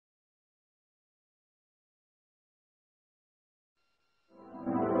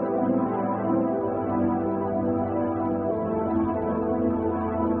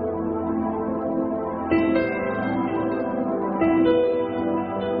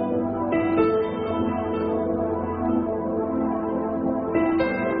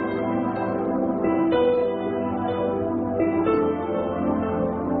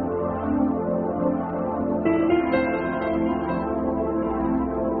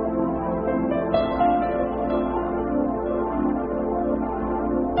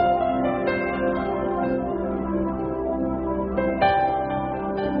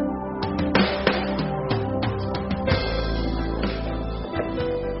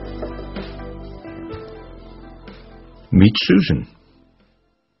Meet Susan.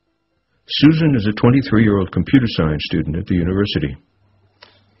 Susan is a 23-year-old computer science student at the university.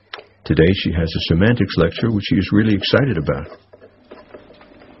 Today she has a semantics lecture which she is really excited about.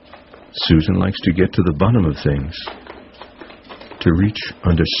 Susan likes to get to the bottom of things, to reach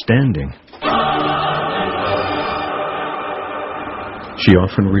understanding. She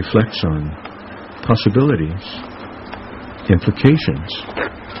often reflects on possibilities, implications,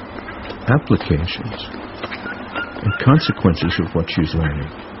 applications, and consequences of what she's learning.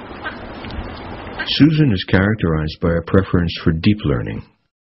 Susan is characterized by a preference for deep learning.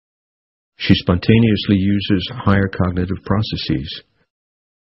 She spontaneously uses higher cognitive processes.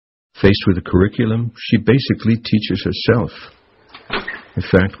 Faced with a curriculum, she basically teaches herself. In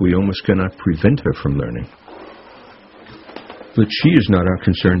fact, we almost cannot prevent her from learning. But she is not our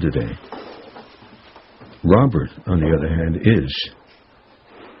concern today. Robert, on the other hand, is.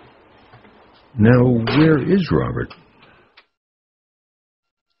 Now, where is Robert?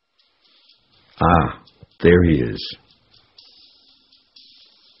 Ah, there he is.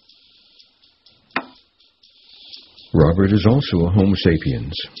 Robert is also a Homo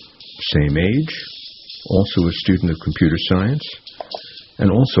sapiens, same age, also a student of computer science, and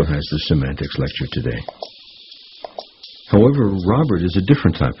also has the semantics lecture today. However, Robert is a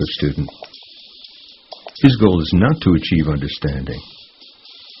different type of student. His goal is not to achieve understanding.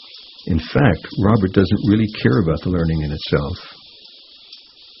 In fact, Robert doesn't really care about the learning in itself.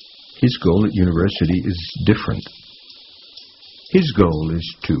 His goal at university is different. His goal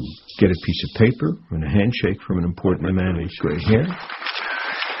is to get a piece of paper and a handshake from an important man with gray hair,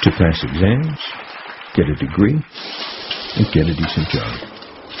 to pass exams, get a degree, and get a decent job.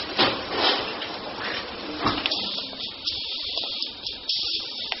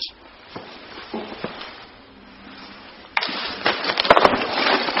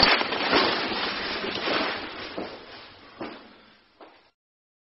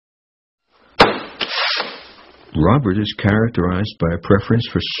 Robert is characterized by a preference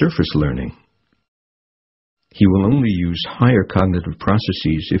for surface learning. He will only use higher cognitive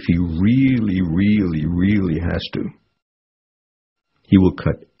processes if he really has to. He will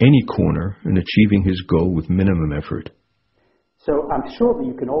cut any corner in achieving his goal with minimum effort. So I'm sure that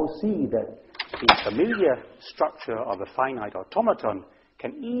you can all see that the familiar structure of a finite automaton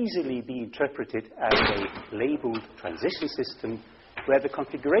can easily be interpreted as a labeled transition system where the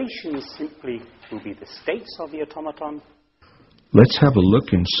configurations simply will be the states of the automaton. Let's have a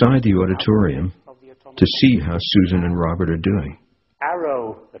look inside the auditorium to see how Susan and Robert are doing.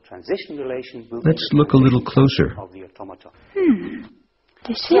 Arrow, the transition relation will Let's look a little closer. Of the automaton.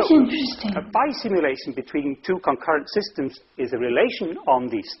 This is interesting. A bisimulation between two concurrent systems is a relation on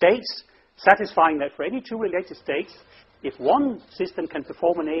the states, satisfying that for any two related states, if one system can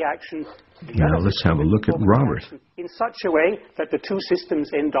perform an A action, now let's have a look at Robert. In such a way that the two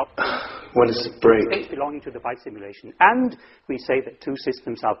systems end up what is the break? Belonging to the bisimulation. And we say that two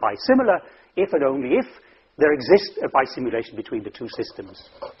systems are bisimilar if and only if there exists a bisimulation between the two systems.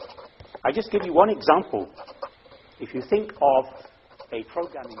 I just give you one example. If you think of a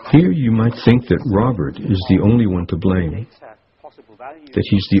programming... Here you might think that Robert is the only one to blame, that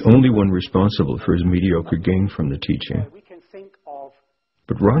he's the only one responsible for his mediocre gain from the teaching.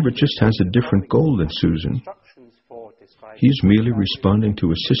 But Robert just has a different goal than Susan. He's merely responding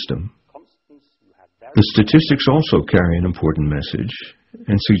to a system. The statistics also carry an important message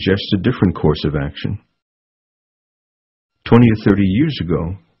and suggest a different course of action. 20 or 30 years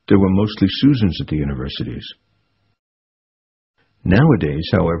ago, there were mostly Susans at the universities. Nowadays,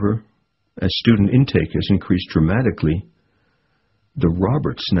 however, as student intake has increased dramatically, the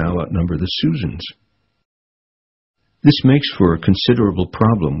Roberts now outnumber the Susans. This makes for a considerable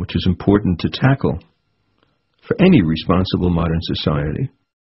problem which is important to tackle for any responsible modern society.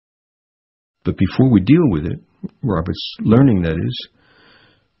 But before we deal with it, Robert's learning that is,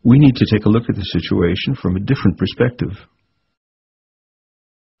 we need to take a look at the situation from a different perspective.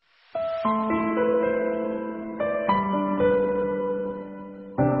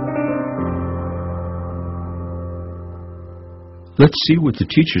 Let's see what the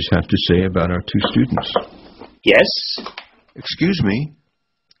teachers have to say about our two students. Yes? Excuse me.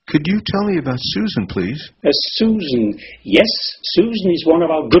 Could you tell me about Susan, please? Susan. Yes, Susan is one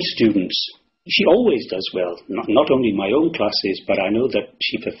of our good students. She always does well, not only in my own classes, but I know that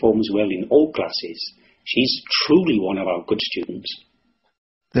she performs well in all classes. She's truly one of our good students.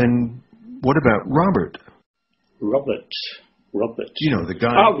 Then what about Robert? Robert. You know, the guy...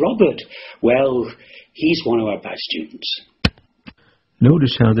 Ah, Robert. Well, he's one of our bad students.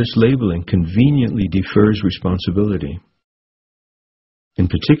 Notice how this labeling conveniently defers responsibility. In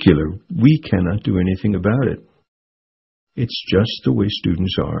particular, we cannot do anything about it. It's just the way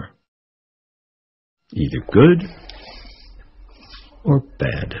students are. Either good or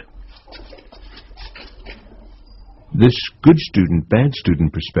bad. This good student, bad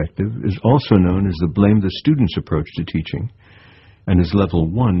student perspective is also known as the blame the students approach to teaching, and is level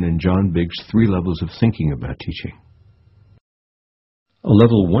 1 in John Bigg's 3 levels of thinking about teaching. A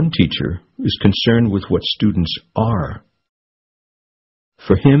level 1 teacher is concerned with what students are.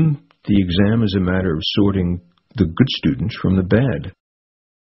 For him, the exam is a matter of sorting the good students from the bad.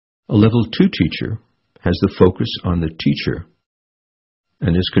 A level 2 teacher has the focus on the teacher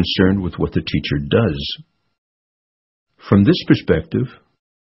and is concerned with what the teacher does. From this perspective,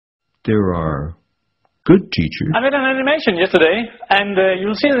 there are good teachers. I made an animation yesterday, and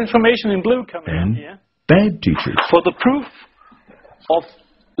you'll see the information in blue coming and up here. Bad teachers. For the proof of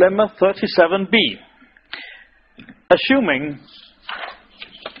lemma 37b, assuming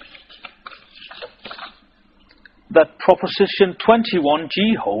that proposition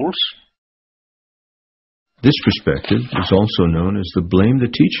 21g holds. This perspective is also known as the blame the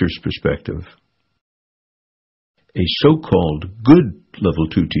teacher's perspective. A so-called good level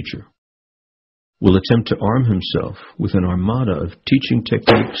 2 teacher will attempt to arm himself with an armada of teaching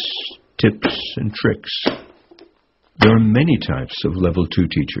techniques, tips, and tricks. There are many types of level 2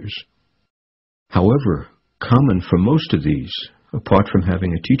 teachers. However, common for most of these, apart from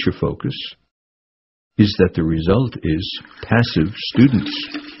having a teacher focus, is that the result is passive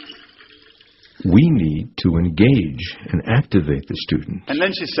students. We need to engage and activate the student. And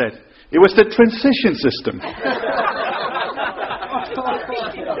then she said, it was the transition system.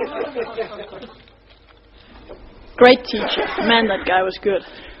 Great teacher. Man, that guy was good.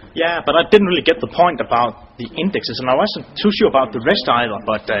 Yeah, but I didn't really get the point about the indexes, and I wasn't too sure about the rest either,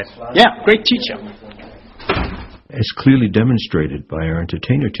 but yeah, great teacher. As clearly demonstrated by our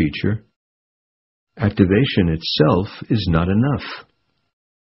entertainer teacher, activation itself is not enough.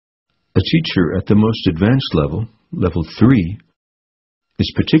 A teacher at the most advanced level, level 3,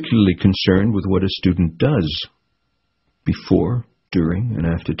 is particularly concerned with what a student does before, during, and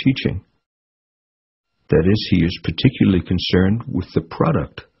after teaching. That is, he is particularly concerned with the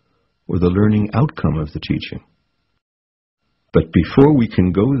product or the learning outcome of the teaching. But before we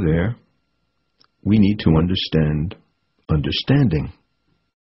can go there, we need to understand understanding.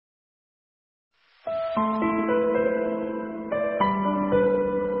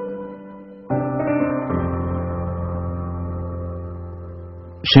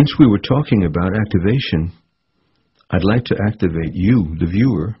 Since we were talking about activation, I'd like to activate you, the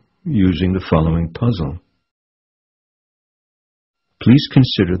viewer, using the following puzzle. Please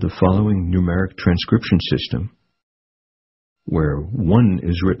consider the following numeric transcription system, where 1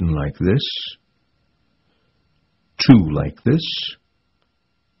 is written like this, 2 like this,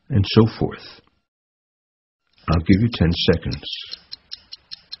 and so forth. I'll give you 10 seconds.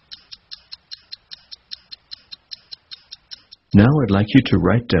 Now I'd like you to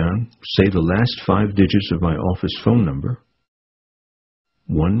write down, say, the last 5 digits of my office phone number,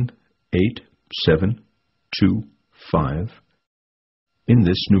 18725, in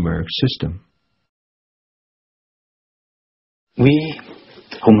this numeric system. We,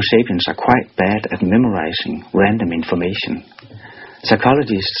 Homo sapiens, are quite bad at memorizing random information.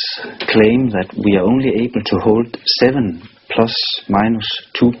 Psychologists claim that we are only able to hold 7 plus minus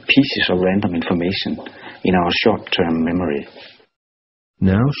 2 pieces of random information in our short-term memory.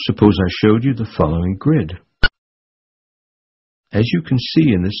 Now, suppose I showed you the following grid. As you can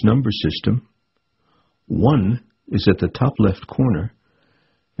see in this number system, 1 is at the top left corner,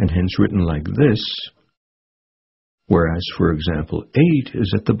 and hence written like this, whereas, for example, 8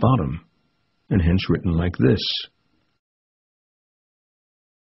 is at the bottom, and hence written like this.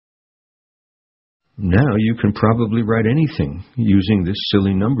 Now you can probably write anything using this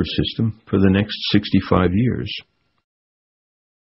silly number system for the next 65 years.